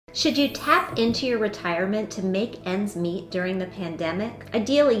Should you tap into your retirement to make ends meet during the pandemic?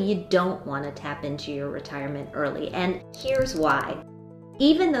 Ideally, you don't want to tap into your retirement early, and here's why.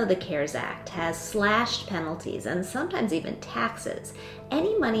 Even though the CARES Act has slashed penalties and sometimes even taxes,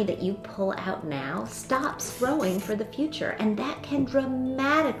 any money that you pull out now stops growing for the future, and that can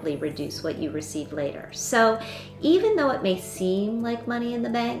dramatically reduce what you receive later. So even though it may seem like money in the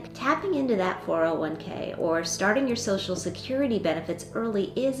bank, tapping into that 401k or starting your Social Security benefits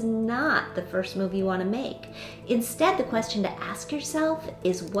early is not the first move you want to make. Instead, the question to ask yourself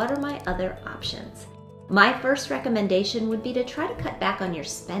is, what are my other options? My first recommendation would be to try to cut back on your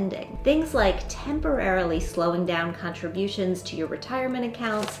spending. Things like temporarily slowing down contributions to your retirement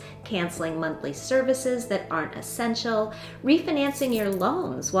accounts, canceling monthly services that aren't essential, refinancing your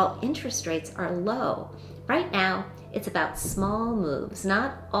loans while interest rates are low. Right now, it's about small moves,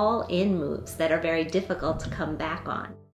 not all-in moves that are very difficult to come back on.